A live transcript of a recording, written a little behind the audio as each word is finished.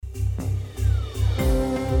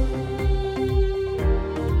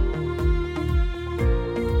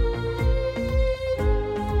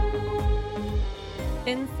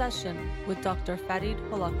Session with Dr. Farid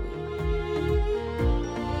Holakwi.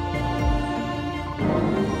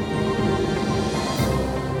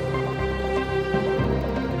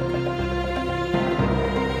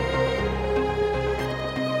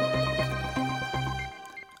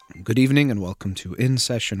 Good evening and welcome to In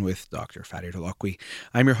Session with Dr. Farid Holakwi.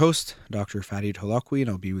 I'm your host, Dr. Farid Holakwi, and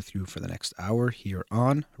I'll be with you for the next hour here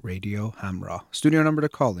on Radio Hamra. Studio number to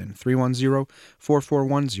call in,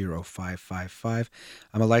 310-441-0555.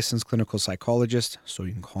 I'm a licensed clinical psychologist, so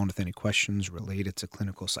you can call in with any questions related to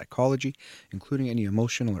clinical psychology, including any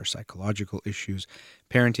emotional or psychological issues,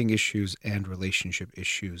 parenting issues, and relationship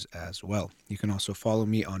issues as well. You can also follow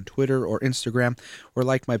me on Twitter or Instagram, or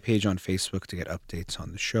like my page on Facebook to get updates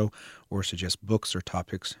on the show, or suggest books or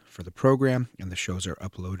topics for the program, and the shows are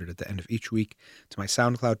uploaded at the end of each week to my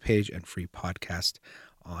SoundCloud page and free podcast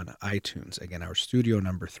on iTunes. Again, our studio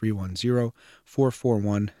number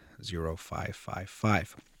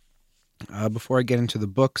 310-441-0555. Before I get into the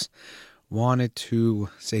books, wanted to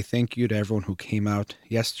say thank you to everyone who came out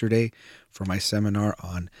yesterday for my seminar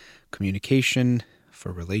on communication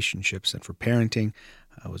for relationships and for parenting.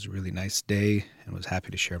 It was a really nice day and was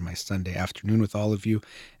happy to share my Sunday afternoon with all of you.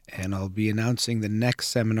 And I'll be announcing the next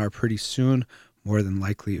seminar pretty soon. More than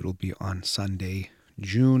likely, it'll be on Sunday,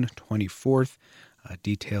 June 24th.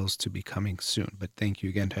 Details to be coming soon. But thank you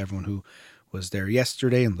again to everyone who was there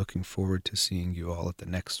yesterday, and looking forward to seeing you all at the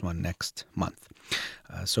next one next month.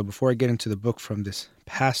 So before I get into the book from this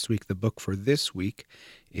past week, the book for this week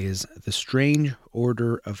is The Strange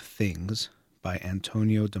Order of Things by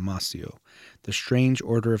Antonio Damasio. The Strange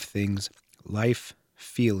Order of Things, Life,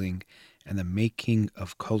 Feeling, and the Making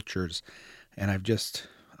of Cultures. And I've just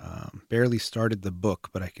barely started the book,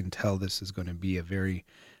 but I can tell this is going to be a very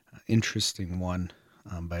interesting one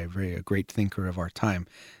by a great thinker of our time.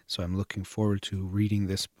 So I'm looking forward to reading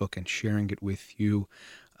this book and sharing it with you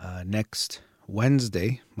next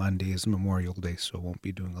Wednesday. Monday is Memorial Day, so I won't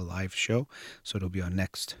be doing a live show. So it'll be on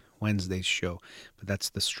next Wednesday's show. But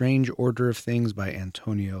that's The Strange Order of Things by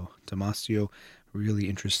Antonio Damasio. Really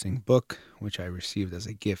interesting book, which I received as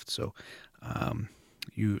a gift. So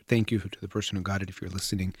thank you to the person who got it. If you're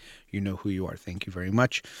listening, you know who you are. Thank you very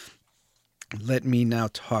much. Let me now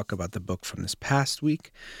talk about the book from this past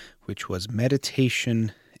week, which was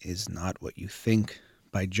Meditation is Not What You Think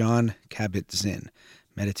by Jon Kabat-Zinn.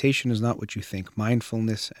 Meditation is Not What You Think,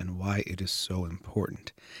 Mindfulness and Why It Is So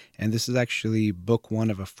Important. And this is actually book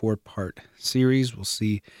one of a 4-part series. We'll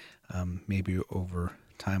see, maybe over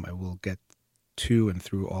time I will get to and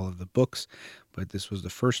through all of the books, but this was the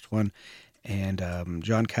first one. And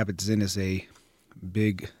Jon Kabat-Zinn is a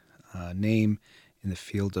big name in the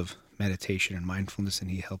field of meditation and mindfulness, and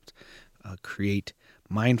he helped create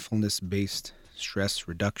mindfulness-based stress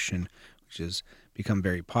reduction, which has become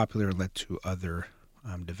very popular and led to other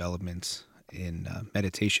developments in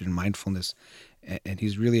meditation and mindfulness. And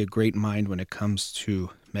he's really a great mind when it comes to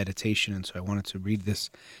meditation, and so I wanted to read this.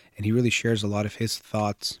 And he really shares a lot of his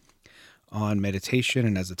thoughts on meditation,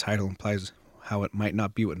 and as the title implies, how it might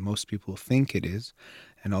not be what most people think it is,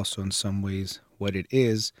 and also in some ways what it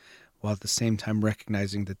is, while at the same time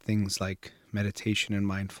recognizing that things like meditation and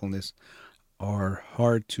mindfulness are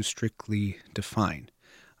hard to strictly define.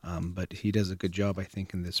 But he does a good job, I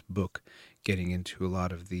think, in this book, getting into a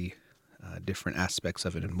lot of the different aspects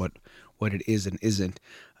of it and what it is and isn't.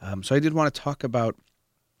 So I did want to talk about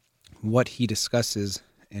what he discusses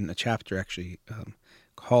in a chapter actually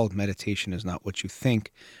called Meditation is Not What You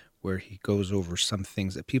Think, where he goes over some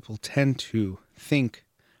things that people tend to think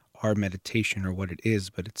are meditation or what it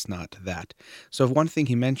is, but it's not that. So one thing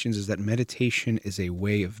he mentions is that meditation is a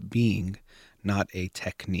way of being, not a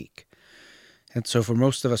technique. And so for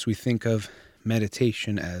most of us, we think of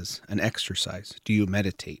meditation as an exercise. Do you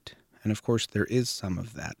meditate? And of course, there is some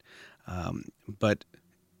of that. But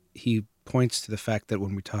he points to the fact that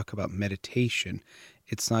when we talk about meditation,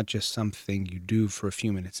 it's not just something you do for a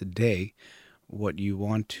few minutes a day. What you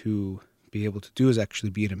want to be able to do is actually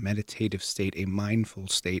be in a meditative state, a mindful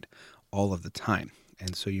state all of the time.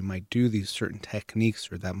 And so you might do these certain techniques,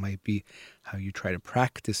 or that might be how you try to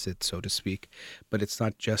practice it, so to speak. But it's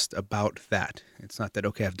not just about that. It's not that,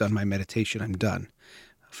 okay, I've done my meditation, I'm done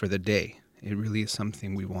for the day. It really is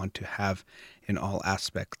something we want to have in all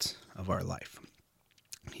aspects of our life.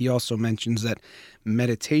 He also mentions that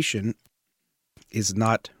meditation is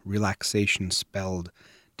not relaxation spelled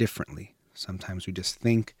differently. Sometimes we just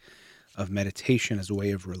think of meditation as a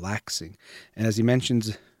way of relaxing. And as he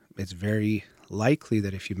mentions, it's very likely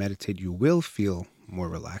that if you meditate, you will feel more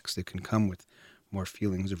relaxed. It can come with more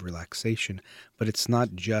feelings of relaxation, but it's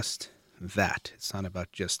not just that. It's not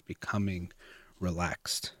about just becoming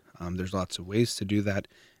relaxed. There's lots of ways to do that,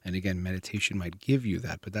 And again, meditation might give you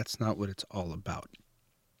that, but that's not what it's all about.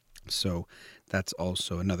 So that's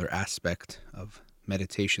also another aspect of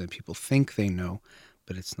meditation that people think they know,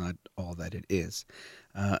 but it's not all that it is.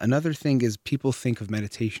 Another thing is people think of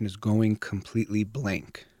meditation as going completely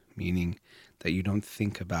blank, meaning that you don't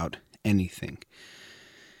think about anything.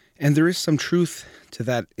 And there is some truth to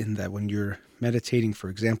that in that when you're meditating, for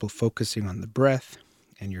example, focusing on the breath,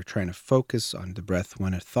 and you're trying to focus on the breath,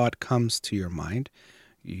 when a thought comes to your mind,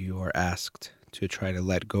 you are asked to try to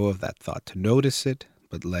let go of that thought, to notice it,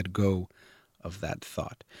 but let go of that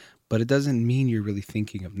thought. But it doesn't mean you're really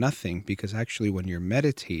thinking of nothing, because actually when you're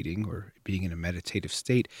meditating or being in a meditative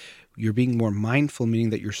state, you're being more mindful,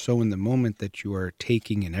 meaning that you're so in the moment that you are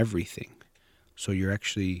taking in everything. So you're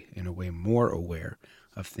actually, in a way, more aware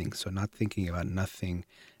of things. So not thinking about nothing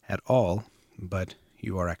at all, but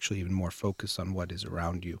you are actually even more focused on what is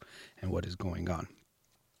around you and what is going on.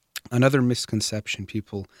 Another misconception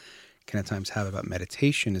people can at times have about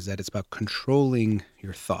meditation is that it's about controlling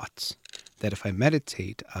your thoughts. That if I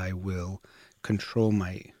meditate, I will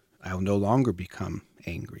no longer become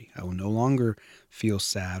angry. I will no longer feel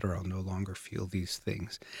sad, or I'll no longer feel these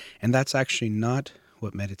things. And that's actually not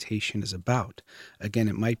what meditation is about. Again,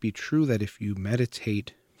 it might be true that if you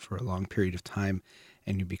meditate for a long period of time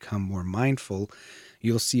and you become more mindful,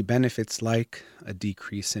 you'll see benefits like a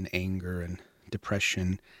decrease in anger and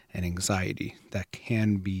depression and anxiety. That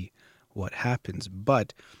can be what happens.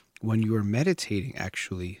 But when you are meditating,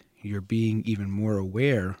 actually, you're being even more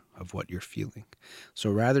aware of what you're feeling. So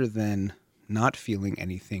rather than not feeling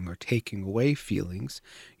anything or taking away feelings,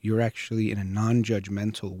 you're actually in a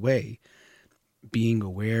non-judgmental way being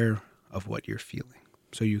aware of what you're feeling.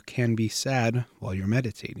 So you can be sad while you're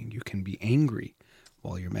meditating. You can be angry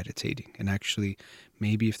while you're meditating. And actually,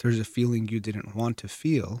 maybe if there's a feeling you didn't want to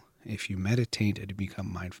feel, if you meditate and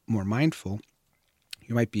become more mindful,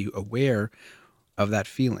 you might be aware of that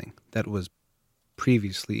feeling that was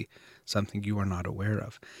previously something you were not aware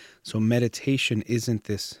of. So meditation isn't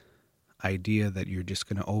this idea that you're just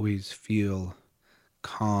going to always feel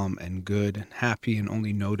calm and good and happy and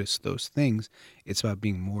only notice those things. It's about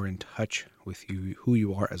being more in touch with you, who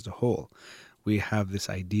you are as a whole. We have this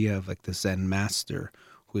idea of like the Zen master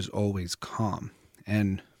who is always calm.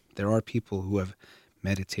 And there are people who have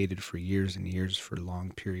meditated for years and years, for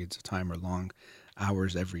long periods of time or long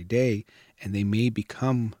hours every day, and they may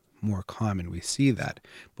become more calm, and we see that.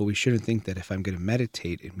 But we shouldn't think that if I'm going to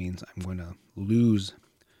meditate, it means I'm going to lose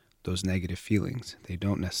those negative feelings. They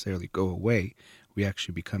don't necessarily go away. We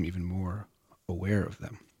actually become even more aware of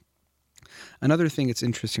them. Another thing that's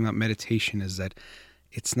interesting about meditation is that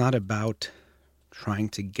it's not about trying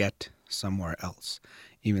to get somewhere else.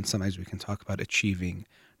 Even sometimes we can talk about achieving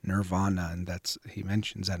nirvana, and he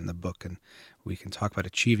mentions that in the book, and we can talk about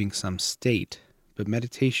achieving some state. But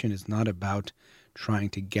meditation is not about trying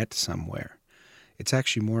to get somewhere. It's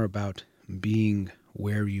actually more about being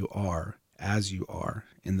where you are, as you are,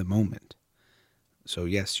 in the moment. So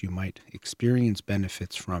yes, you might experience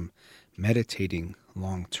benefits from meditating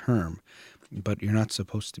long term, but you're not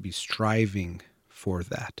supposed to be striving for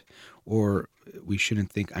that. Or we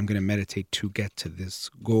shouldn't think, I'm going to meditate to get to this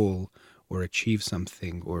goal or achieve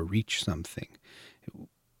something or reach something.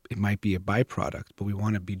 It might be a byproduct, but we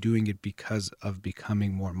want to be doing it because of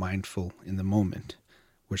becoming more mindful in the moment.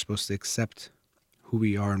 We're supposed to accept who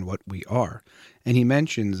we are and what we are. And he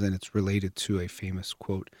mentions, and it's related to a famous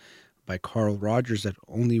quote by Carl Rogers, that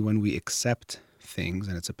only when we accept things,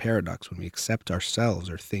 and it's a paradox, when we accept ourselves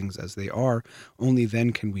or things as they are, only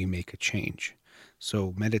then can we make a change.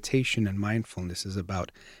 So meditation and mindfulness is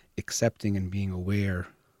about accepting and being aware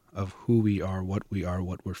of who we are, what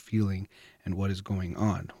we're feeling, and what is going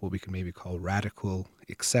on. What we can maybe call radical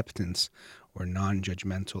acceptance or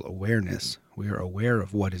non-judgmental awareness. We are aware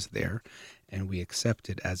of what is there, and we accept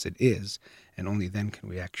it as it is, and only then can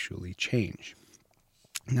we actually change.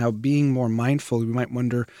 Now, being more mindful, we might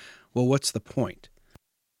wonder, well, what's the point?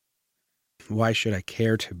 Why should I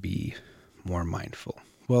care to be more mindful?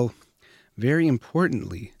 Well, very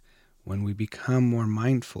importantly, when we become more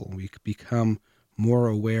mindful, we become more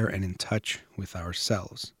aware and in touch with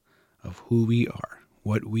ourselves, of who we are,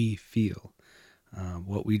 what we feel,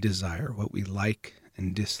 what we desire, what we like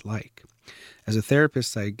and dislike. As a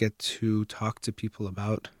therapist, I get to talk to people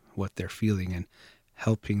about what they're feeling and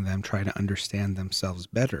helping them try to understand themselves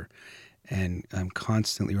better. And I'm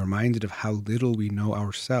constantly reminded of how little we know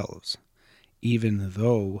ourselves, even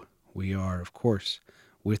though we are, of course,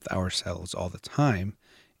 with ourselves all the time,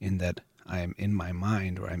 in that I am in my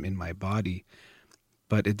mind or I'm in my body,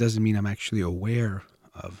 but it doesn't mean I'm actually aware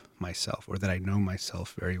of myself or that I know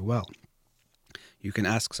myself very well. You can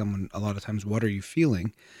ask someone a lot of times, what are you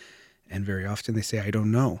feeling? And very often they say, I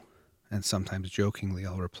don't know. And sometimes jokingly,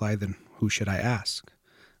 I'll reply, then who should I ask?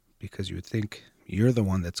 Because you would think you're the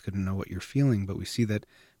one that's going to know what you're feeling, but we see that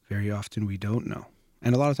very often we don't know.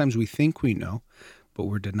 And a lot of times we think we know, but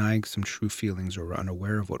we're denying some true feelings, or we're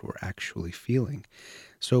unaware of what we're actually feeling.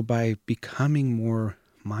 So by becoming more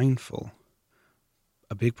mindful,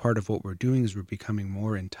 a big part of what we're doing is we're becoming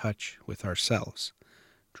more in touch with ourselves,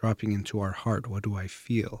 dropping into our heart. What do I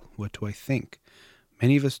feel? What do I think?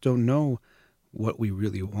 Many of us don't know what we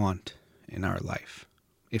really want in our life.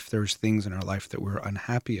 If there's things in our life that we're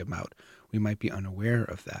unhappy about, we might be unaware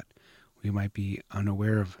of that. We might be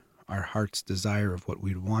unaware of our heart's desire of what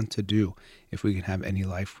we'd want to do if we could have any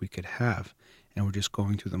life we could have. And we're just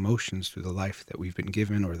going through the motions through the life that we've been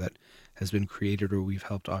given, or that has been created, or we've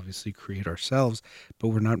helped obviously create ourselves, but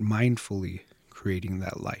we're not mindfully creating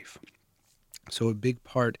that life. So a big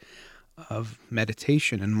part of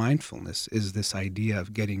meditation and mindfulness is this idea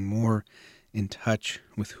of getting more in touch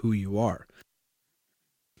with who you are,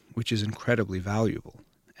 which is incredibly valuable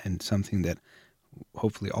and something that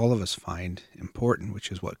hopefully all of us find important,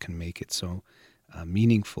 which is what can make it so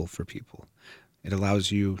meaningful for people. It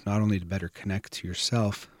allows you not only to better connect to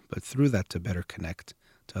yourself, but through that to better connect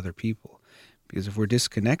to other people. Because if we're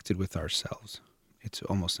disconnected with ourselves, it's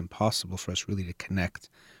almost impossible for us really to connect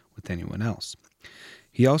with anyone else.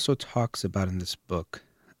 He also talks about in this book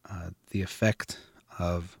the effect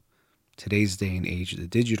of today's day and age, the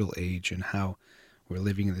digital age, and how we're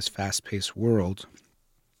living in this fast-paced world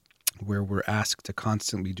where we're asked to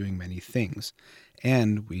constantly be doing many things,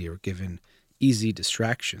 and we are given easy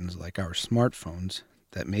distractions like our smartphones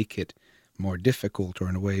that make it more difficult, or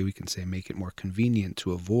in a way we can say make it more convenient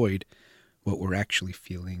to avoid what we're actually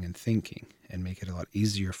feeling and thinking, and make it a lot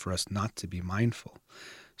easier for us not to be mindful.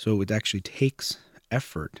 So it actually takes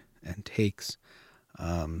effort and takes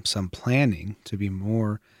some planning to be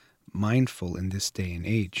more mindful in this day and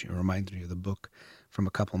age. It reminds me of the book from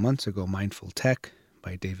a couple months ago, Mindful Tech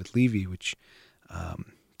by David Levy, which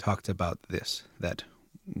talked about this, that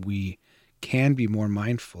we can be more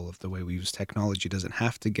mindful of the way we use technology. It doesn't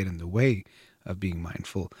have to get in the way of being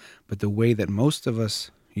mindful, but the way that most of us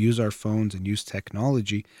use our phones and use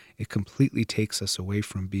technology, it completely takes us away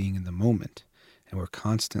from being in the moment, and we're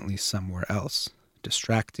constantly somewhere else,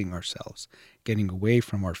 distracting ourselves, getting away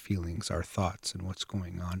from our feelings, our thoughts, and what's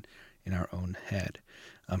going on in our own head.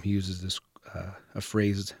 He uses this a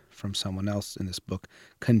phrase from someone else in this book,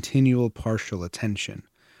 continual partial attention.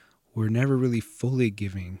 We're never really fully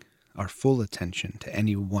giving our full attention to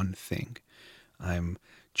any one thing. I'm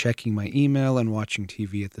checking my email and watching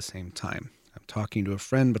TV at the same time. I'm talking to a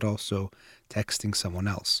friend, but also texting someone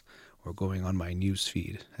else, or going on my news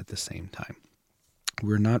feed at the same time.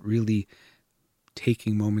 We're not really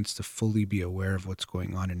taking moments to fully be aware of what's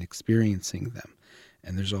going on and experiencing them.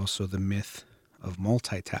 And there's also the myth of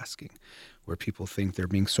multitasking, where people think they're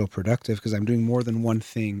being so productive because I'm doing more than one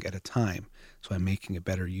thing at a time, so I'm making a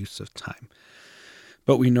better use of time.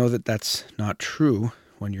 But we know that that's not true.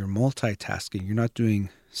 When you're multitasking, you're not doing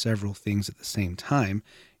several things at the same time.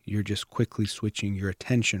 You're just quickly switching your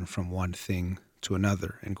attention from one thing to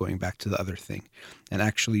another and going back to the other thing. And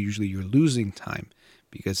actually, usually you're losing time,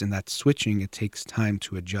 because in that switching, it takes time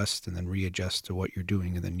to adjust and then readjust to what you're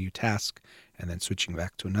doing in the new task, and then switching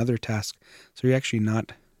back to another task. So you're actually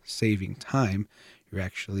not saving time. You're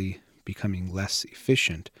actually becoming less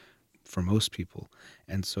efficient for most people.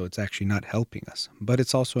 And so it's actually not helping us. But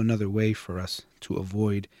it's also another way for us to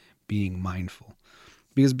avoid being mindful.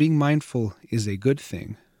 Because being mindful is a good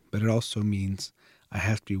thing, but it also means I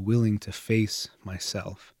have to be willing to face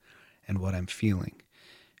myself and what I'm feeling.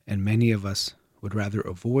 And many of us would rather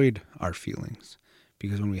avoid our feelings,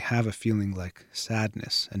 because when we have a feeling like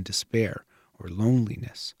sadness and despair, or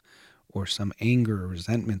loneliness, or some anger or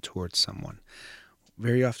resentment towards someone,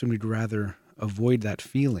 very often we'd rather avoid that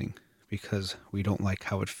feeling because we don't like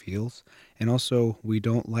how it feels, and also we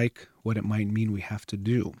don't like what it might mean we have to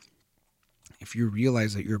do. If you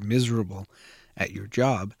realize that you're miserable at your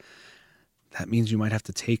job, that means you might have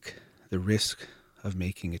to take the risk of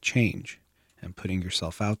making a change and putting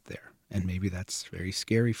yourself out there. And maybe that's very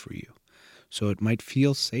scary for you. So it might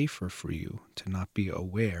feel safer for you to not be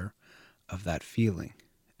aware of that feeling.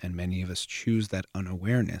 And many of us choose that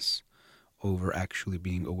unawareness over actually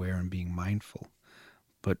being aware and being mindful.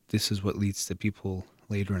 But this is what leads to people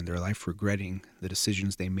later in their life regretting the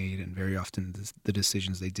decisions they made, and very often the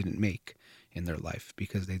decisions they didn't make in their life,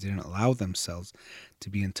 because they didn't allow themselves to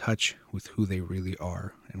be in touch with who they really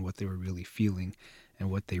are and what they were really feeling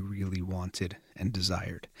and what they really wanted and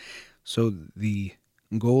desired. So the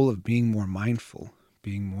goal of being more mindful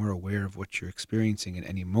being more aware of what you're experiencing in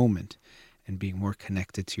any moment and being more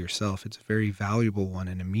connected to yourself. It's a very valuable one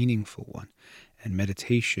and a meaningful one. And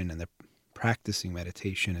meditation and the practicing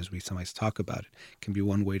meditation, as we sometimes talk about it, can be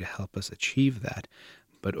one way to help us achieve that.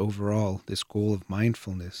 But overall, this goal of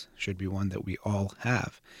mindfulness should be one that we all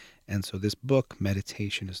have. And so this book,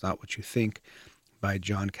 Meditation is Not What You Think, by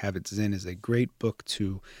Jon Kabat-Zinn, is a great book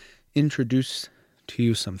to introduce to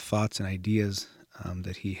you some thoughts and ideas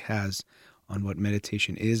that he has on what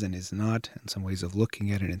meditation is and is not, and some ways of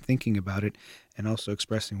looking at it and thinking about it, and also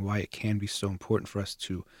expressing why it can be so important for us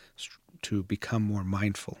to become more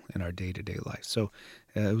mindful in our day-to-day life. So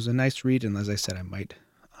it was a nice read, and as I said, I might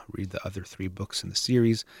read the other 3 books in the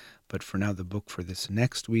series, but for now the book for this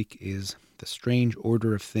next week is The Strange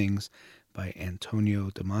Order of Things by Antonio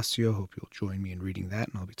Damasio. Hope you'll join me in reading that,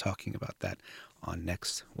 and I'll be talking about that on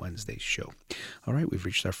next Wednesday's show. All right, we've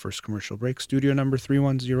reached our first commercial break. Studio number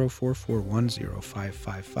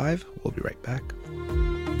 310-441-0555. We'll be right back.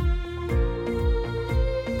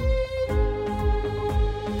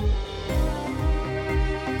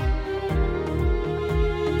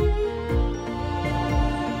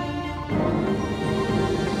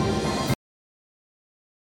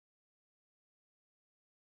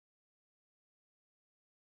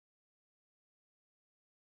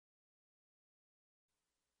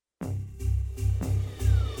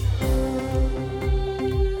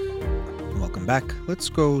 Back. Let's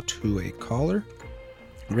go to a caller.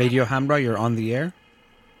 Radio Hamra, you're on the air.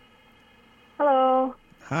 Hello.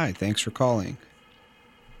 Hi, thanks for calling.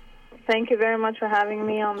 Thank you very much for having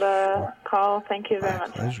me on the call. Thank you very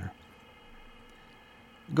much. My pleasure.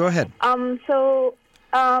 Go ahead. The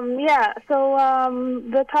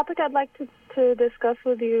topic I'd like to discuss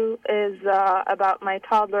with you is about my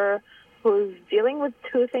toddler who's dealing with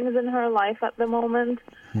 2 things in her life at the moment.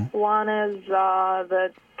 One is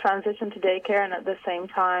the transition to daycare, and at the same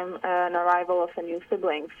time an arrival of a new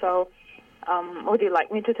sibling. So would you like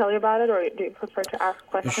me to tell you about it, or do you prefer to ask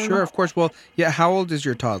questions? Sure, of course. Well, yeah, how old is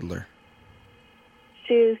your toddler?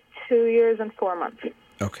 She's 2 years and 4 months.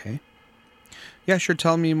 Okay. Yeah, sure,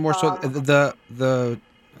 tell me more. So the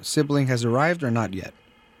sibling has arrived or not yet?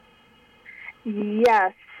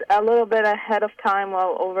 Yes, a little bit ahead of time,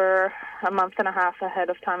 well, over a month and a half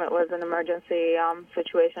ahead of time. It was an emergency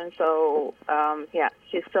situation, so,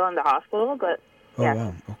 she's still in the hospital, but, Oh,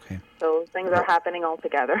 wow, okay. So things are happening all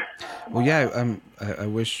together. Well, yeah, I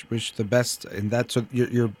wish the best in that. So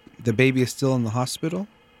the baby is still in the hospital?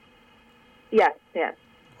 Yes.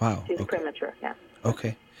 Wow, She's okay. premature, yeah.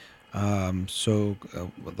 Okay.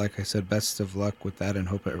 Like I said, best of luck with that and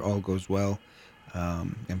hope it all goes well.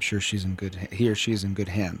 I'm sure she's in good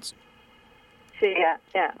hands.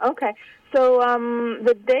 Okay. So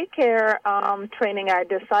the daycare training, I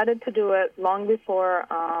decided to do it long before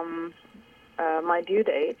my due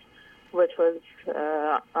date, which was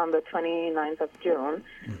on the 29th of June,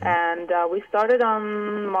 and we started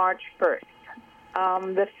on March 1st.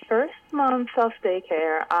 The first month of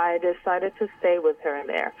daycare, I decided to stay with her in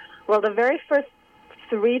there. Well, the very first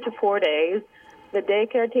 3 to 4 days, the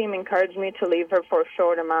daycare team encouraged me to leave her for a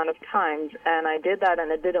short amount of time, and I did that,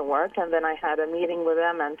 and it didn't work. And then I had a meeting with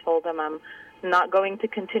them and told them I'm not going to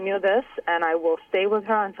continue this, and I will stay with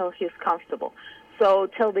her until she's comfortable. So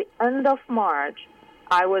till the end of March,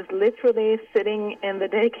 I was literally sitting in the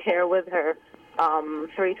daycare with her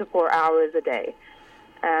 3 to 4 hours a day.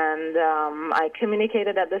 And I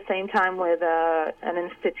communicated at the same time with an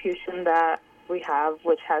institution that we have,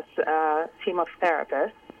 which has a team of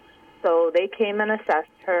therapists. So they came and assessed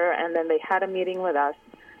her, and then they had a meeting with us,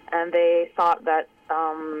 and they thought that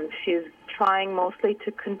she's trying mostly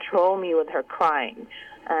to control me with her crying,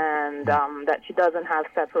 and that she doesn't have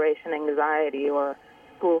separation anxiety or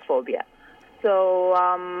school phobia. So,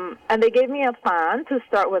 and they gave me a plan to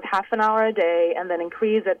start with half an hour a day and then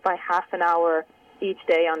increase it by half an hour each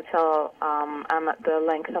day until I'm at the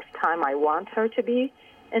length of time I want her to be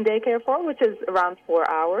in daycare for, which is around 4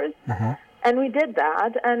 hours. And we did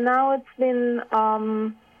that, and now it's been,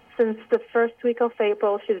 since the first week of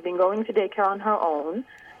April, she's been going to daycare on her own.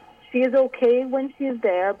 She is okay when she's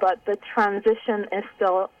there, but the transition is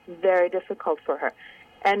still very difficult for her.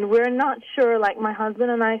 And we're not sure, like my husband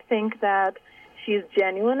and I think that she's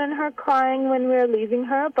genuine in her crying when we're leaving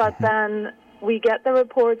her, but then we get the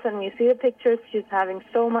reports and we see the pictures. She's having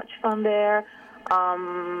so much fun there.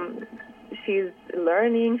 She's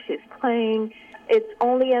learning, she's playing. It's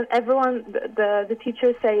only, and everyone, the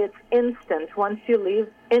teachers say it's instant. Once you leave,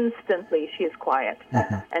 instantly she's quiet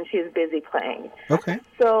and she's busy playing. Okay.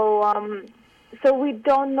 So, so we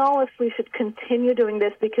don't know if we should continue doing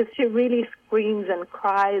this because she really screams and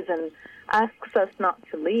cries and asks us not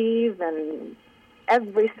to leave, and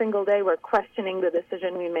every single day we're questioning the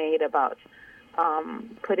decision we made about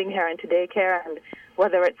putting her into daycare, and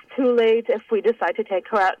whether it's too late if we decide to take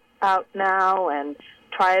her out now and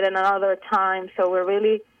try it another time. So we're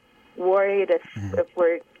really worried if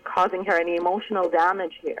we're causing her any emotional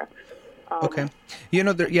damage here. Okay.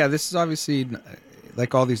 This is obviously,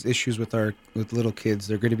 like all these issues with little kids,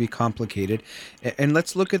 they're going to be complicated. And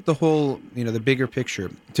let's look at the whole, the bigger picture.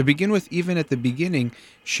 To begin with, even at the beginning,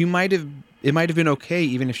 it might have been okay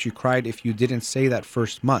even if she cried if you didn't say that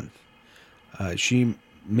first month.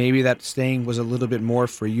 Maybe that staying was a little bit more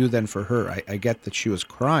for you than for her. I get that she was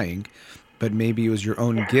crying, but maybe it was your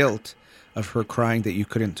own guilt of her crying that you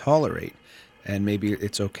couldn't tolerate. And maybe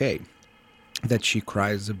it's okay that she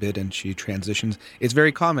cries a bit and she transitions. It's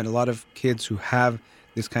very common. A lot of kids who have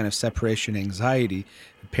this kind of separation anxiety,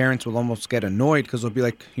 parents will almost get annoyed because they'll be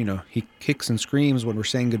like, he kicks and screams when we're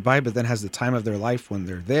saying goodbye, but then has the time of their life when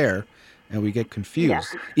they're there, and we get confused.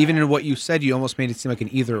 Yeah. Even in what you said, you almost made it seem like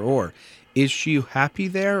an either or. Is she happy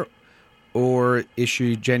there, or is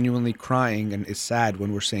she genuinely crying and is sad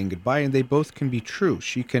when we're saying goodbye? And they both can be true.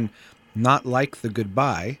 She can not like the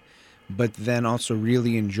goodbye, but then also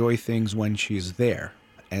really enjoy things when she's there.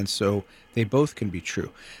 And so they both can be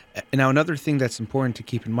true. Now, another thing that's important to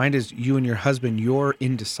keep in mind is you and your husband, your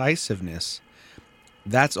indecisiveness,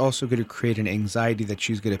 that's also going to create an anxiety that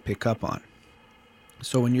she's going to pick up on.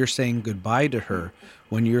 So when you're saying goodbye to her,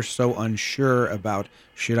 when you're so unsure about,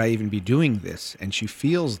 should I even be doing this? And she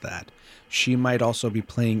feels that, she might also be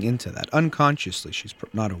playing into that. Unconsciously, she's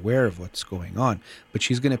not aware of what's going on, but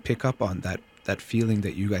she's going to pick up on that feeling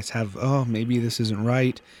that you guys have, oh, maybe this isn't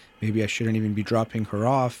right. Maybe I shouldn't even be dropping her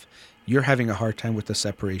off. You're having a hard time with the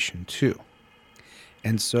separation too.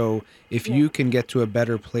 And so if you can get to a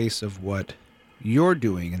better place of what you're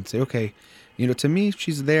doing and say, okay, to me, if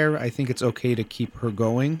she's there, I think it's okay to keep her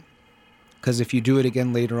going. Because if you do it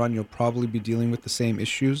again later on, you'll probably be dealing with the same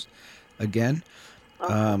issues again.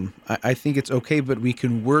 I think it's okay, but we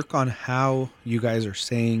can work on how you guys are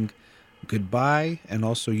saying goodbye, and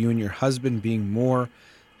also you and your husband being more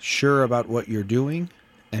sure about what you're doing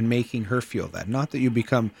and making her feel that. Not that you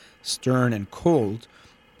become stern and cold,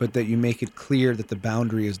 but that you make it clear that the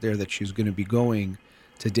boundary is there, that she's going to be going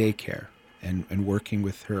to daycare and working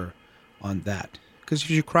with her on that. Because if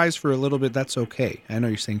she cries for a little bit, that's okay. I know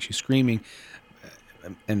you're saying she's screaming,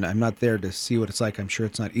 and I'm not there to see what it's like. I'm sure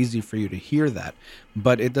it's not easy for you to hear that,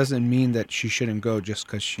 but it doesn't mean that she shouldn't go just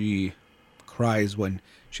because she cries when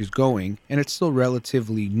she's going, and it's still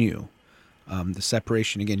relatively new. The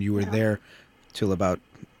separation, again, you were there till about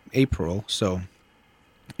April, so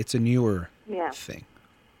it's a newer thing.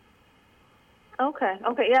 Okay.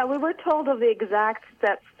 Yeah, we were told of the exact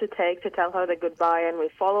steps to take to tell her the goodbye, and we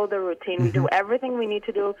follow the routine. We do everything we need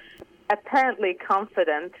to do, apparently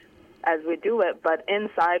confident as we do it, but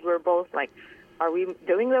inside we're both like, are we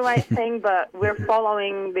doing the right thing? But we're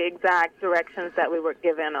following the exact directions that we were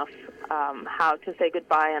given of how to say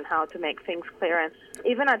goodbye and how to make things clear. And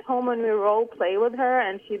even at home when we role play with her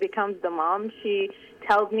and she becomes the mom, she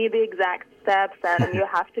tells me the exact steps, and you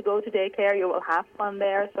have to go to daycare, you will have fun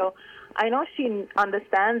there. So I know she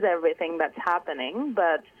understands everything that's happening,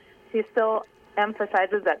 but she still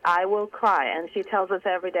emphasizes that I will cry, and she tells us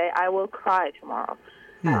every day, I will cry tomorrow.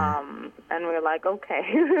 And we're like, okay.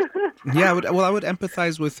 Yeah, I would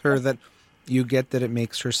empathize with her that you get that it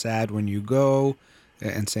makes her sad when you go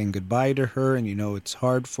and saying goodbye to her, and it's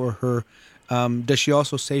hard for her. Does she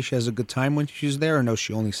also say she has a good time when she's there, or no,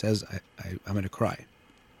 she only says, I'm going to cry?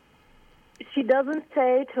 She doesn't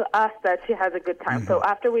say to us that she has a good time. So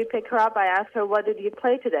after we pick her up, I ask her, what did you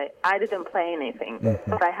play today? I didn't play anything.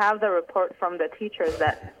 But I have the report from the teachers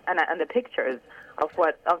and the pictures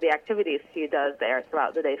of the activities she does there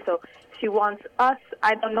throughout the day. So she wants us,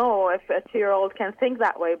 I don't know if a 2-year-old can think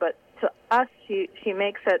that way, but to us, she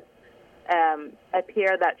makes it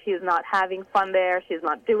appear that she's not having fun there, she's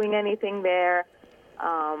not doing anything there.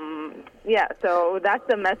 So that's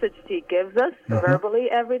the message she gives us verbally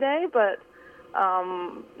every day, but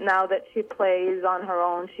now that she plays on her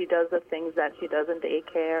own, she does the things that she does in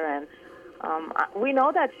daycare, and we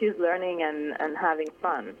know that she's learning and having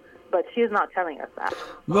fun, but she's not telling us that.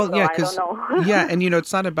 Well, so yeah, because yeah, and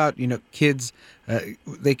it's not about kids.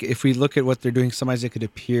 If we look at what they're doing, sometimes it could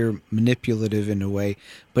appear manipulative in a way,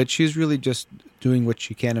 but she's really just doing what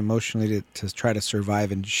she can emotionally to try to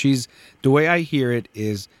survive. And the way I hear it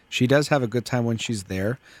is she does have a good time when she's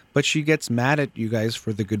there, but she gets mad at you guys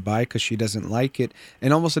for the goodbye because she doesn't like it.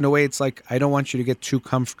 And almost in a way, it's like, I don't want you to get too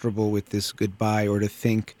comfortable with this goodbye or to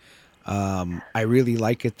think I really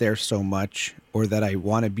like it there so much, or that I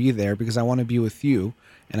want to be there because I want to be with you,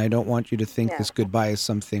 and I don't want you to think Yeah. this goodbye is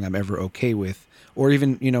something I'm ever okay with, or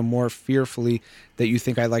even, more fearfully that you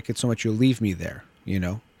think I like it so much you'll leave me there,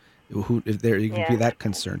 if there even be Yeah. that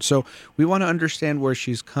concern. So we want to understand where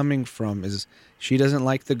she's coming from. Is she doesn't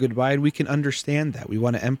like the goodbye, and we can understand that. We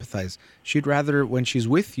want to empathize. She'd rather, when she's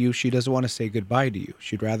with you, she doesn't want to say goodbye to you.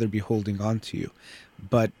 She'd rather be holding on to you.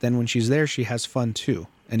 But then when she's there, she has fun too.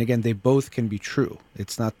 And again, they both can be true.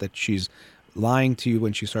 It's not that she's lying to you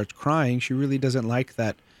when she starts crying. She really doesn't like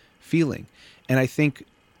that feeling. And I think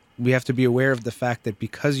we have to be aware of the fact that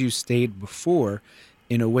because you stayed before,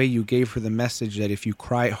 in a way you gave her the message that if you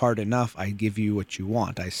cry hard enough, I give you what you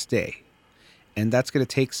want. I stay. And that's going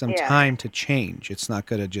to take some Yeah. time to change. It's not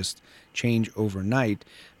going to just change overnight.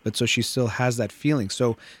 But so she still has that feeling.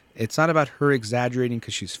 So it's not about her exaggerating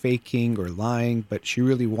because she's faking or lying, but she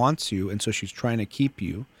really wants you. And so she's trying to keep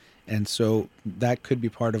you. And so that could be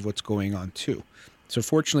part of what's going on too. So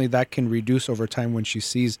fortunately, that can reduce over time when she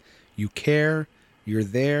sees you care, you're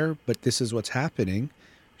there, but this is what's happening.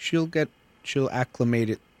 She'll acclimate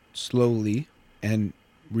it slowly and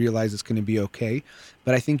realize it's going to be okay.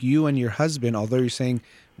 But I think you and your husband, although you're saying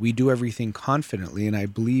we do everything confidently, and I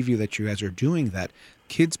believe you that you guys are doing that,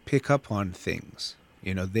 kids pick up on things.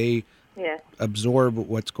 They Yeah. absorb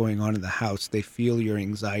what's going on in the house. They feel your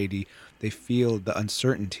anxiety. They feel the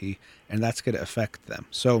uncertainty, and that's going to affect them.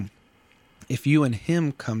 So if you and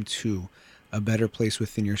him come to a better place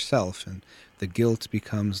within yourself and the guilt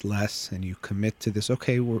becomes less and you commit to this,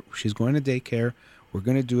 okay, she's going to daycare. We're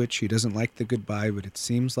going to do it. She doesn't like the goodbye, but it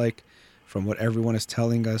seems like from what everyone is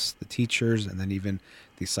telling us, the teachers and then even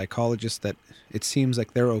the psychologists, that it seems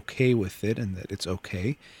like they're okay with it and that it's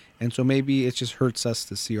okay. And so maybe it just hurts us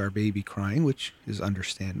to see our baby crying, which is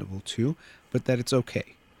understandable too, but that it's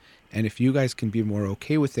okay. And if you guys can be more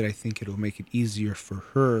okay with it, I think it'll make it easier for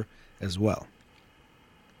her as well.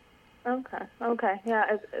 Okay.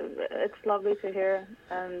 Yeah, it's lovely to hear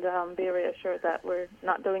and be reassured that we're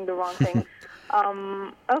not doing the wrong thing.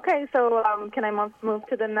 Okay, so can I move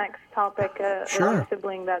to the next topic? Sure. The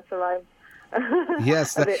sibling that's arrived.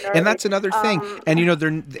 Yes, a bit early. and that's another thing. And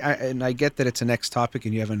and I get that it's a next topic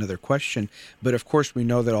and you have another question, but of course we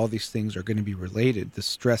know that all these things are going to be related. The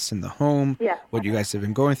stress in the home, Yeah. what you guys have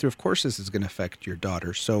been going through, of course this is going to affect your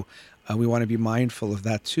daughter. So we want to be mindful of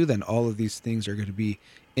that too. Then all of these things are going to be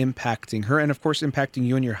impacting her and of course impacting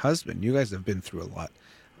you and your husband. You guys have been through a lot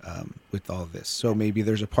with all this. So maybe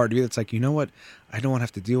there's a part of you that's like, you know what? I don't want to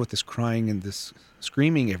have to deal with this crying and this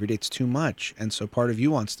screaming every day. It's too much. And so part of you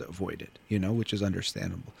wants to avoid it, which is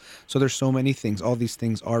understandable. So there's so many things. All these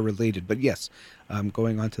things are related. But yes,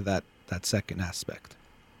 going on to that second aspect.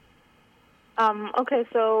 Okay,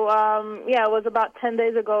 so it was about 10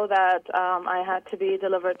 days ago that I had to be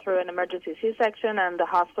delivered through an emergency C-section, and the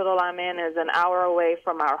hospital I'm in is an hour away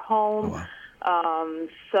from our home. Oh, wow.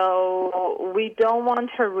 So we don't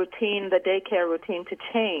want her routine, the daycare routine, to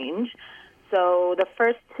change. So the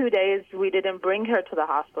first 2 days we didn't bring her to the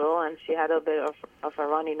hospital, and she had a bit of a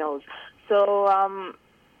runny nose. So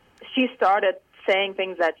she started saying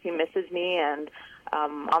things that she misses me, and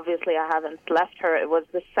obviously I haven't left her. It was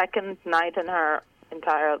the second night in her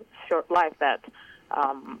entire short life that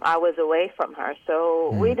I was away from her.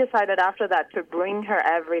 So we decided after that to bring her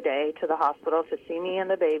every day to the hospital to see me and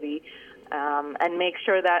the baby, and make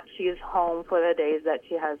sure that she's home for the days that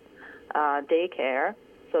she has daycare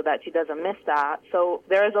so that she doesn't miss that. So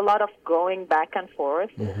there is a lot of going back and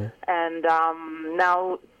forth. And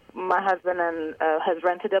now my husband has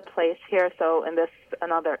rented a place here, so in the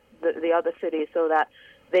other city, so that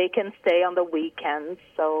they can stay on the weekends.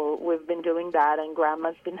 So we've been doing that, and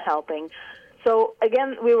Grandma's been helping. So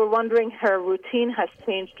again, we were wondering, her routine has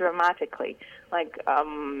changed dramatically. Like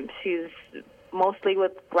she's mostly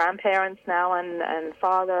with grandparents now and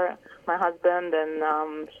father, my husband,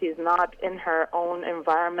 and she's not in her own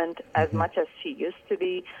environment as much as she used to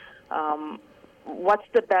be. What's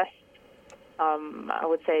the best, I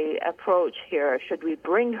would say, approach here? Should we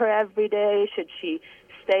bring her every day? Should she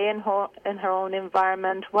stay in her own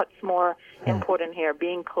environment? What's more important here,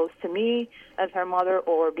 being close to me as her mother,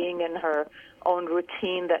 or being in her own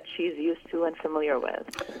routine that she's used to and familiar with?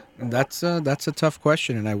 That's a tough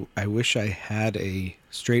question, and I wish I had a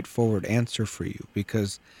straightforward answer for you,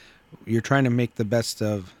 because you're trying to make the best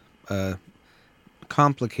of a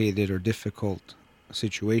complicated or difficult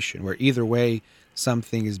situation where either way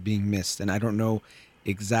something is being missed, and I don't know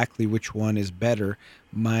exactly which one is better.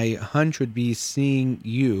 My hunch would be seeing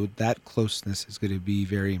you, that closeness is going to be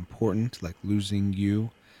very important, like losing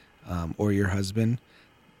you or your husband.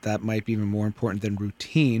 That might be even more important than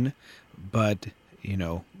routine, but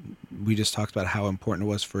we just talked about how important it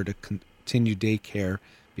was for her to continue daycare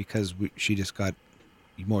because she just got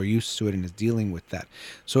more used to it and is dealing with that.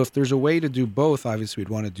 So if there's a way to do both, obviously we'd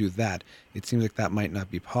want to do that. It seems like that might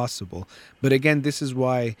not be possible. But again, this is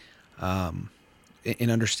why in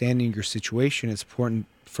understanding your situation, it's important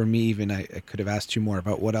for me, even I could have asked you more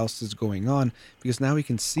about what else is going on, because now we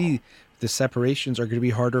can see the separations are going to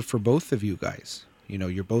be harder for both of you guys.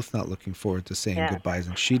 You're both not looking forward to saying goodbyes,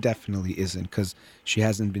 and she definitely isn't, because she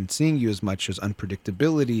hasn't been seeing you as much. As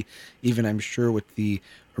unpredictability. Even I'm sure with the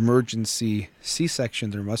emergency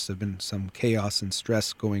C-section, there must have been some chaos and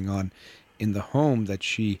stress going on in the home that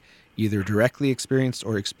she either directly experienced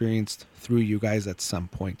or experienced through you guys at some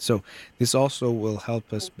point. So this also will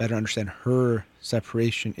help us better understand her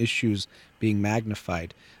separation issues being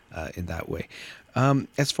magnified in that way.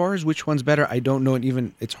 As far as which one's better, I don't know, and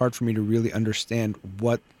even it's hard for me to really understand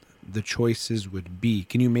what the choices would be.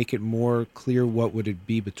 Can you make it more clear? What would it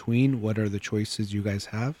be between? What are the choices you guys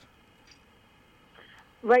have?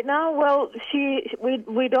 Right now, well,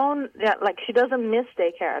 we don't, she doesn't miss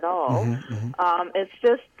daycare at all. It's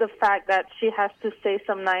just the fact that she has to stay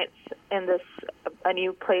some nights in a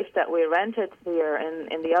new place that we rented here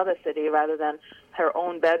in the other city, rather than her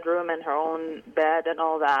own bedroom and her own bed and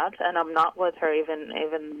all that. And I'm not with her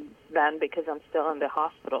even then, because I'm still in the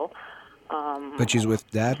hospital. But she's with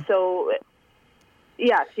Dad? So,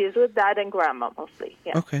 yeah, she's with Dad and Grandma mostly.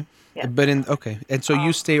 Yeah. Okay. Yeah. But and so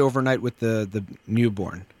you stay overnight with the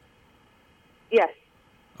newborn? Yes.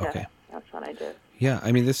 Okay. Yes, that's what I did. Yeah,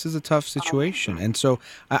 I mean, this is a tough situation. And so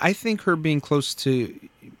I think her being close to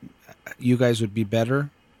you guys would be better.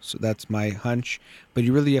 So that's my hunch. But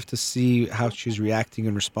you really have to see how she's reacting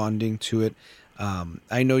and responding to it.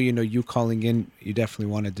 I know, you calling in, you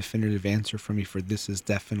definitely want a definitive answer from me for this is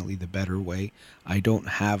definitely the better way. I don't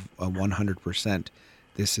have a 100%.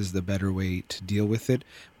 This is the better way to deal with it.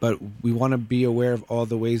 But we want to be aware of all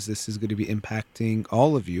the ways this is going to be impacting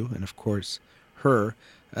all of you. And of course, her.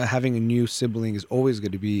 Having a new sibling is always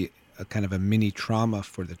going to be a kind of a mini trauma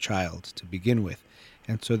for the child to begin with.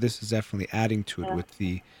 And so this is definitely adding to it with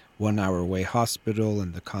the 1 hour away hospital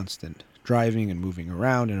and the constant driving and moving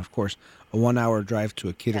around. And of course, a 1 hour drive to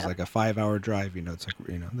a kid is like a 5 hour drive. It's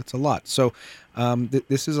like, that's a lot. So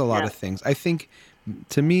this is a lot of things. I think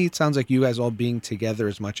to me, it sounds like you guys all being together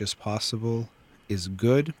as much as possible is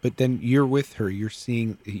good. But then you're with her. You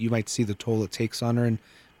might see the toll it takes on her, and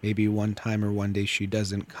maybe one time or one day she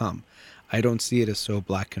doesn't come. I don't see it as so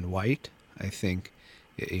black and white. I think,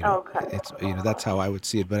 it's that's how I would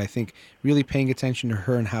see it. But I think really paying attention to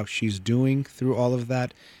her and how she's doing through all of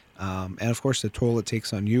that, and of course the toll it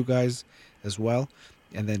takes on you guys as well,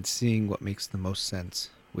 and then seeing what makes the most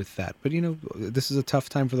sense with that. But this is a tough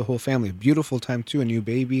time for the whole family. A beautiful time too, a new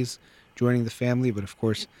baby's joining the family, but of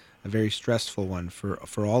course a very stressful one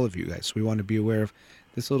for all of you guys. So we want to be aware of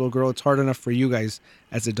this little girl. It's hard enough for you guys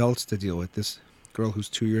as adults to deal with. This girl who's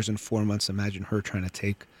 2 years and 4 months, imagine her trying to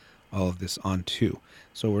take all of this on too.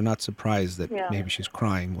 So we're not surprised that maybe she's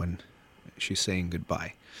crying when she's saying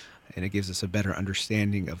goodbye. And it gives us a better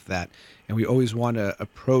understanding of that. And we always want to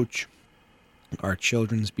approach our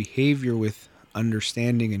children's behavior with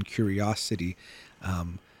understanding and curiosity,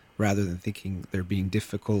 rather than thinking they're being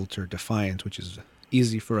difficult or defiant, which is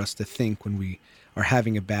easy for us to think when we are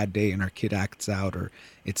having a bad day and our kid acts out, or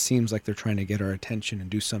it seems like they're trying to get our attention and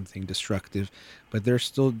do something destructive, but they're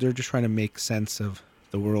just trying to make sense of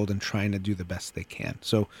the world and trying to do the best they can.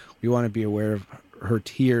 So we want to be aware of her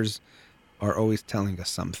tears are always telling us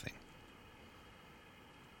something.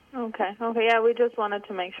 Okay. Yeah, we just wanted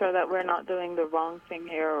to make sure that we're not doing the wrong thing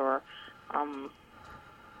here, or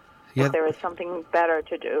if there is something better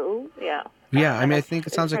to do. Yeah. Yeah, I mean, I think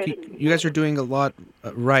it sounds like you guys are doing a lot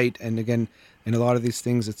right. And again, in a lot of these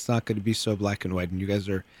things, it's not going to be so black and white. And you guys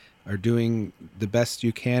are doing the best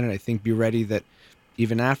you can. And I think be ready that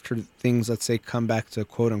even after things, let's say, come back to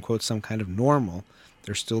quote unquote some kind of normal,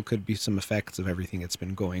 there still could be some effects of everything that's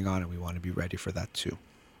been going on. And we want to be ready for that too.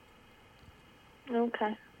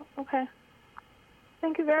 Okay.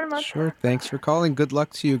 Thank you very much. Sure. Thanks for calling. Good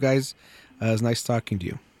luck to you guys. It was nice talking to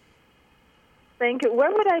you. Thank you.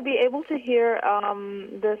 Where would I be able to hear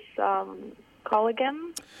this call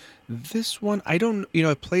again? This one, I don't,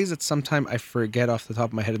 it plays at some time. I forget off the top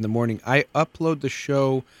of my head in the morning. I upload the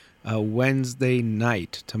show Wednesday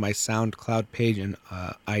night to my SoundCloud page and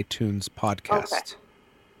iTunes podcast.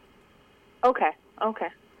 Okay.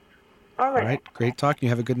 All right. Great talking. You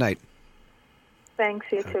have a good night. Thanks.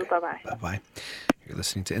 You too. Bye-bye. Bye-bye. You're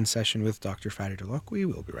listening to In Session with Dr. Fadi Holakouee.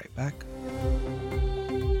 We'll be right back.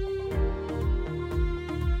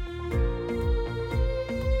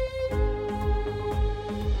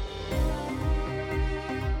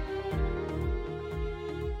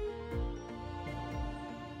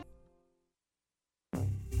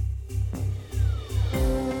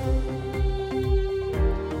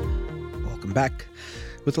 welcome back.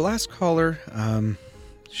 With the last caller,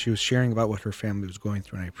 she was sharing about what her family was going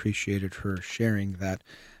through, and I appreciated her sharing that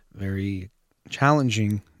very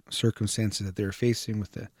challenging circumstances that they were facing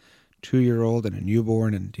with a 2-year-old and a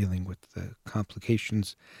newborn, and dealing with the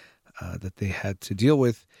complications that they had to deal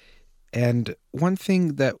with. And one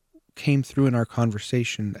thing that came through in our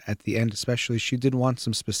conversation at the end, especially, she did want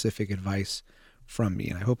some specific advice from me,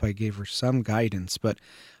 and I hope I gave her some guidance. But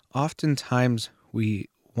oftentimes we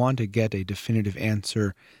want to get a definitive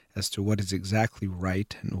answer as to what is exactly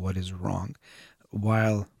right and what is wrong,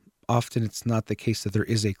 while often it's not the case that there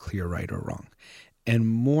is a clear right or wrong. And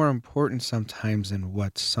more important sometimes than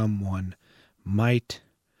what someone might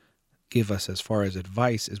give us as far as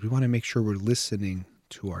advice is we want to make sure we're listening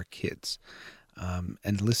to our kids.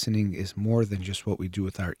 And listening is more than just what we do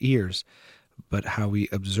with our ears, but how we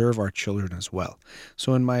observe our children as well.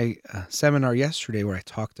 So in my seminar yesterday, where I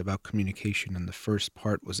talked about communication, and the first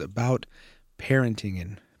part was about parenting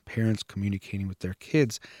and parents communicating with their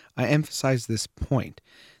kids, I emphasized this point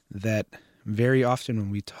that very often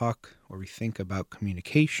when we talk or we think about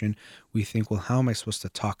communication, we think, well, how am I supposed to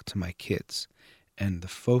talk to my kids? And the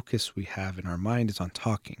focus we have in our mind is on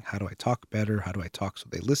talking. How do I talk better? How do I talk so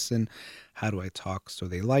they listen? How do I talk so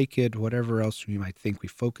they like it? Whatever else we might think, we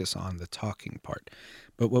focus on the talking part.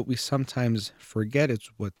 But what we sometimes forget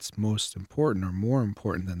is what's most important, or more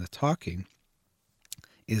important than the talking,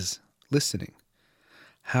 is listening.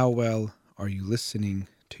 How well are you listening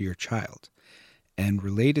to your child? And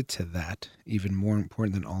related to that, even more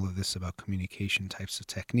important than all of this about communication types of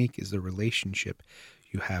technique, is the relationship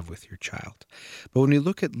you have with your child. But when we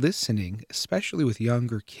look at listening, especially with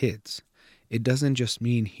younger kids, it doesn't just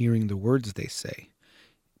mean hearing the words they say,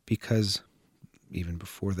 because even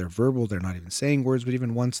before they're verbal, they're not even saying words, but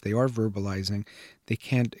even once they are verbalizing, they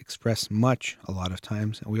can't express much a lot of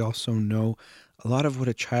times. And we also know a lot of what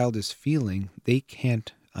a child is feeling, they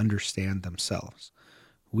can't understand themselves.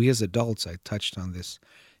 We as adults, I touched on this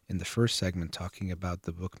in the first segment talking about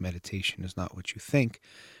the book Meditation is Not What You Think,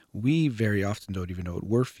 we very often don't even know what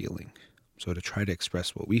we're feeling. So to try to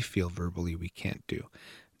express what we feel verbally, we can't do.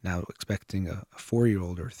 Now, expecting a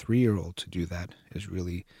 4-year-old or 3-year-old to do that is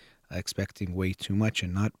really expecting way too much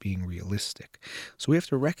and not being realistic. So we have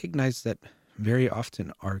to recognize that very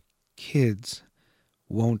often our kids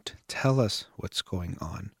won't tell us what's going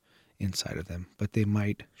on inside of them, but they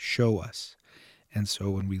might show us. And so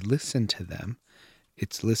when we listen to them,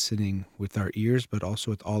 it's listening with our ears, but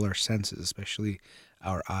also with all our senses, especially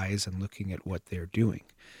our eyes, and looking at what they're doing.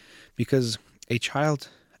 Because a child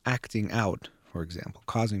acting out, for example,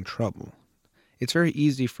 causing trouble, it's very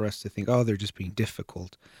easy for us to think, oh, they're just being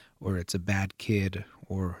difficult, or it's a bad kid,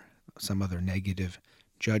 or some other negative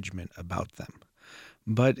judgment about them.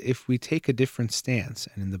 But if we take a different stance,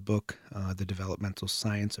 and in the book, The Developmental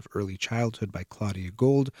Science of Early Childhood by Claudia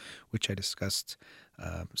Gold, which I discussed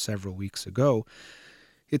several weeks ago,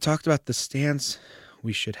 it talked about the stance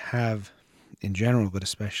we should have in general, but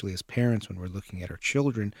especially as parents when we're looking at our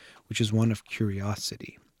children, which is one of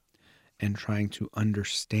curiosity and trying to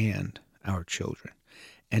understand our children.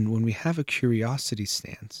 And when we have a curiosity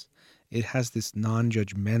stance, it has this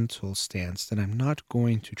non-judgmental stance that I'm not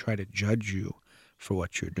going to try to judge you for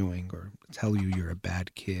what you're doing or tell you you're a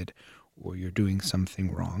bad kid or you're doing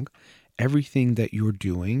something wrong. Everything that you're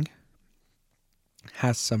doing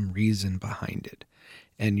has some reason behind it.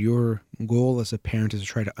 And your goal as a parent is to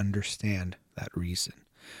try to understand that reason.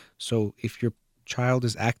 So if your child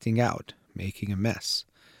is acting out, making a mess,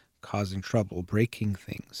 causing trouble, breaking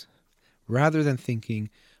things, rather than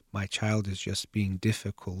thinking my child is just being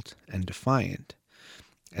difficult and defiant,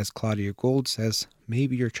 as Claudia Gold says,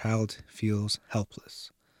 maybe your child feels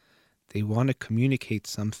helpless. They want to communicate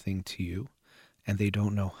something to you, and they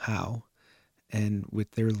don't know how. And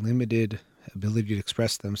with their limited ability to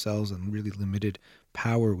express themselves and really limited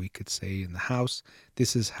power, we could say, in the house,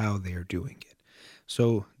 this is how they are doing it.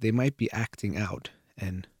 So they might be acting out.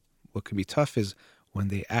 And what can be tough is when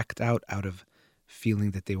they act out of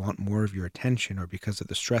feeling that they want more of your attention or because of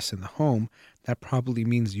the stress in the home, that probably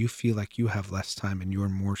means you feel like you have less time and you're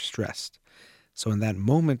more stressed. So in that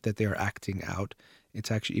moment that they are acting out,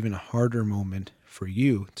 it's actually even a harder moment for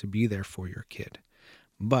you to be there for your kid.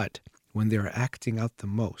 But when they're acting out the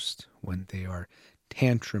most, when they are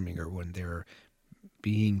tantruming or when they're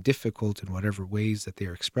being difficult in whatever ways that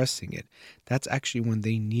they're expressing it, that's actually when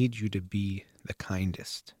they need you to be the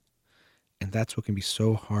kindest. And that's what can be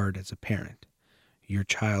so hard as a parent. Your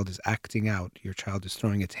child is acting out, your child is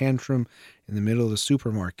throwing a tantrum in the middle of the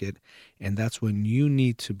supermarket, and that's when you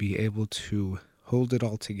need to be able to hold it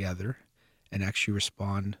all together and actually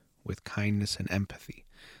respond with kindness and empathy.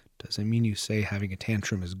 Doesn't mean you say having a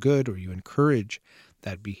tantrum is good or you encourage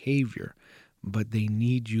that behavior, but they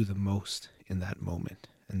need you the most in that moment.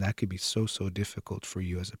 And that could be so difficult for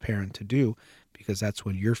you as a parent to do, because that's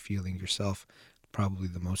when you're feeling yourself probably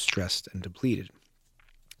the most stressed and depleted.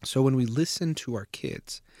 So when we listen to our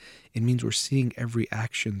kids, it means we're seeing every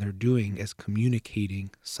action they're doing as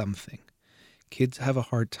communicating something. Kids have a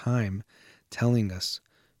hard time telling us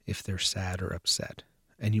if they're sad or upset.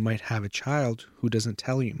 And you might have a child who doesn't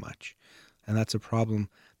tell you much. And that's a problem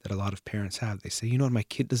that a lot of parents have. They say, you know what, my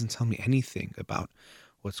kid doesn't tell me anything about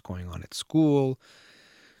what's going on at school.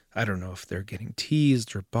 I don't know if they're getting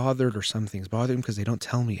teased or bothered or something's bothering them because they don't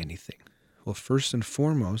tell me anything. Well, first and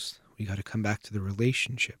foremost, we got to come back to the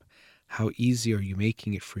relationship. How easy are you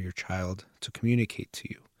making it for your child to communicate to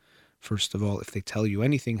you? First of all, if they tell you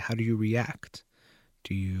anything, how do you react?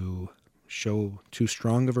 Do you show too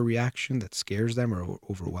strong of a reaction that scares them or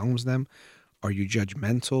overwhelms them? Are you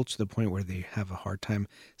judgmental to the point where they have a hard time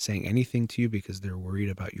saying anything to you because they're worried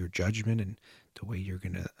about your judgment and the way you're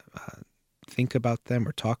going to think about them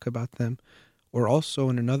or talk about them? Or also,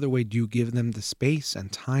 in another way, do you give them the space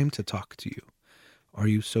and time to talk to you? Are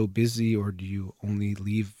you so busy, or do you only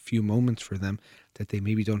leave a few moments for them that they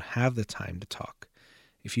maybe don't have the time to talk?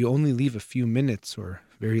 If you only leave a few minutes or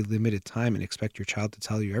very limited time and expect your child to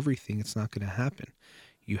tell you everything, it's not going to happen.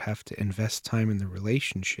 You have to invest time in the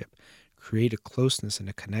relationship, create a closeness and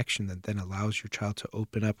a connection that then allows your child to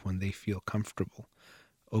open up when they feel comfortable.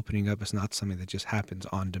 Opening up is not something that just happens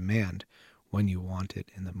on demand when you want it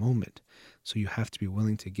in the moment. So you have to be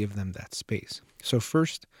willing to give them that space. So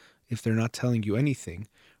first, if they're not telling you anything,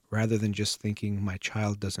 rather than just thinking, my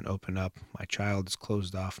child doesn't open up, my child is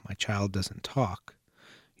closed off, my child doesn't talk,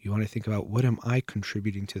 you want to think about, what am I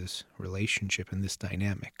contributing to this relationship and this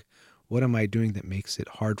dynamic? What am I doing that makes it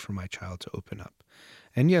hard for my child to open up?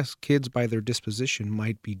 And yes, kids by their disposition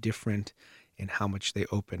might be different in how much they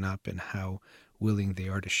open up and how willing they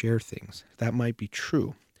are to share things. That might be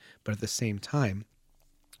true. But at the same time,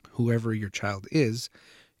 whoever your child is,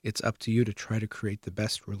 it's up to you to try to create the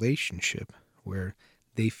best relationship where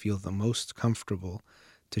they feel the most comfortable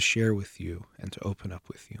to share with you and to open up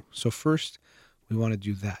with you. So first, we want to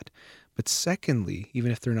do that. But secondly,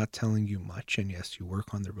 even if they're not telling you much, and yes, you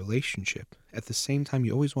work on the relationship, at the same time,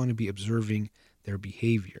 you always want to be observing their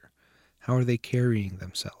behavior. How are they carrying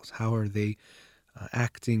themselves? How are they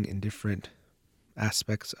acting in different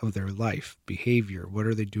aspects of their life, behavior? What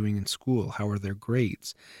are they doing in school? How are their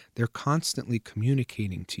grades? They're constantly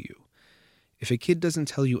communicating to you. If a kid doesn't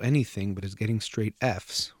tell you anything but is getting straight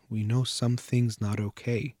F's, we know something's not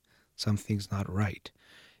okay, something's not right.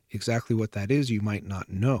 Exactly what that is, you might not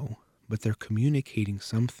know, but they're communicating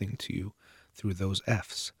something to you through those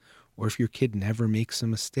F's. Or if your kid never makes a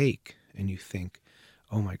mistake and you think,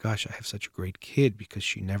 oh my gosh, I have such a great kid because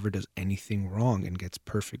she never does anything wrong and gets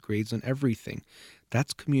perfect grades on everything.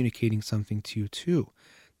 That's communicating something to you too,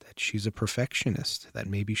 that she's a perfectionist, that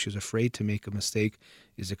maybe she's afraid to make a mistake.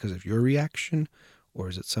 Is it because of your reaction? Or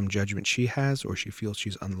is it some judgment she has, or she feels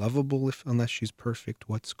she's unlovable unless she's perfect?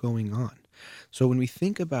 What's going on? So when we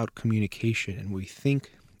think about communication and we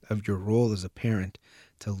think of your role as a parent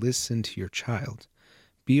to listen to your child,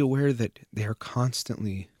 be aware that they are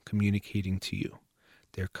constantly communicating to you.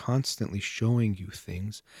 They're constantly showing you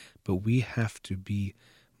things, but we have to be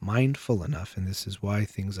mindful enough, and this is why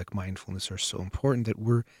things like mindfulness are so important, that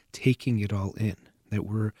we're taking it all in, that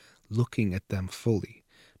we're looking at them fully.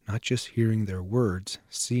 Not just hearing their words,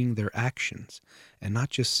 seeing their actions. And not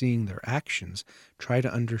just seeing their actions, try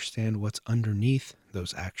to understand what's underneath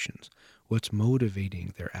those actions. What's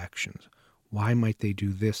motivating their actions? Why might they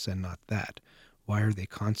do this and not that? Why are they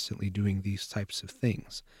constantly doing these types of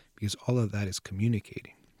things? Because all of that is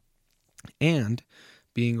communicating. And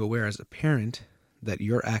being aware as a parent that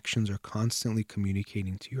your actions are constantly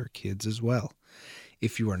communicating to your kids as well.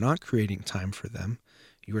 If you are not creating time for them,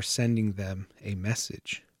 you are sending them a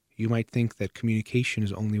message. You might think that communication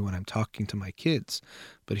is only when I'm talking to my kids,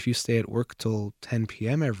 but if you stay at work till 10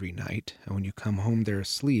 p.m. every night, and when you come home they're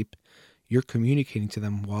asleep, you're communicating to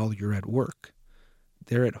them while you're at work.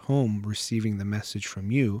 They're at home receiving the message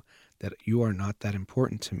from you that you are not that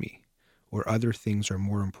important to me, or other things are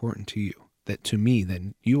more important to you, that to me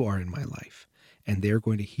than you are in my life, and they're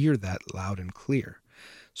going to hear that loud and clear.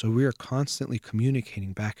 So we are constantly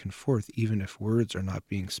communicating back and forth, even if words are not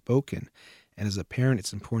being spoken. And as a parent,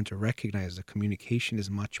 it's important to recognize that communication is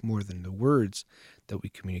much more than the words that we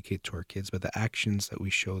communicate to our kids, but the actions that we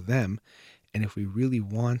show them. And if we really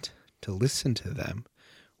want to listen to them,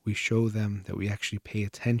 we show them that we actually pay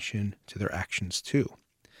attention to their actions too.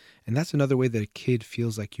 And that's another way that a kid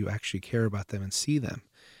feels like you actually care about them and see them.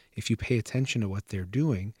 If you pay attention to what they're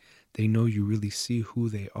doing, they know you really see who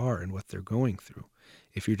they are and what they're going through.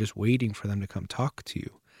 If you're just waiting for them to come talk to you,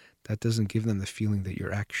 that doesn't give them the feeling that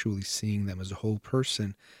you're actually seeing them as a whole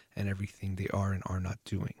person and everything they are and are not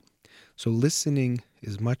doing. So listening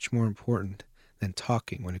is much more important than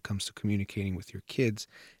talking when it comes to communicating with your kids.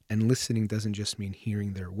 And listening doesn't just mean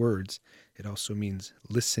hearing their words. It also means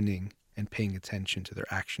listening and paying attention to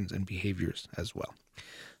their actions and behaviors as well.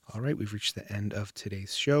 All right, we've reached the end of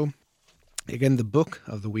today's show. Again, the book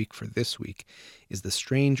of the week for this week is The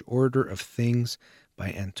Strange Order of Things by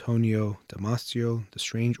Antonio Damasio. The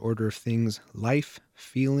Strange Order of Things, Life,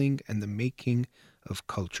 Feeling, and the Making of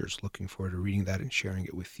Cultures. Looking forward to reading that and sharing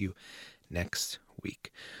it with you next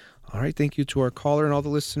week. All right, thank you to our caller and all the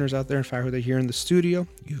listeners out there in Farhud here in the studio.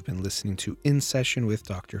 You've been listening to In Session with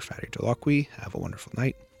Dr. Farid Holakwi. Have a wonderful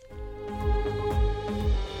night.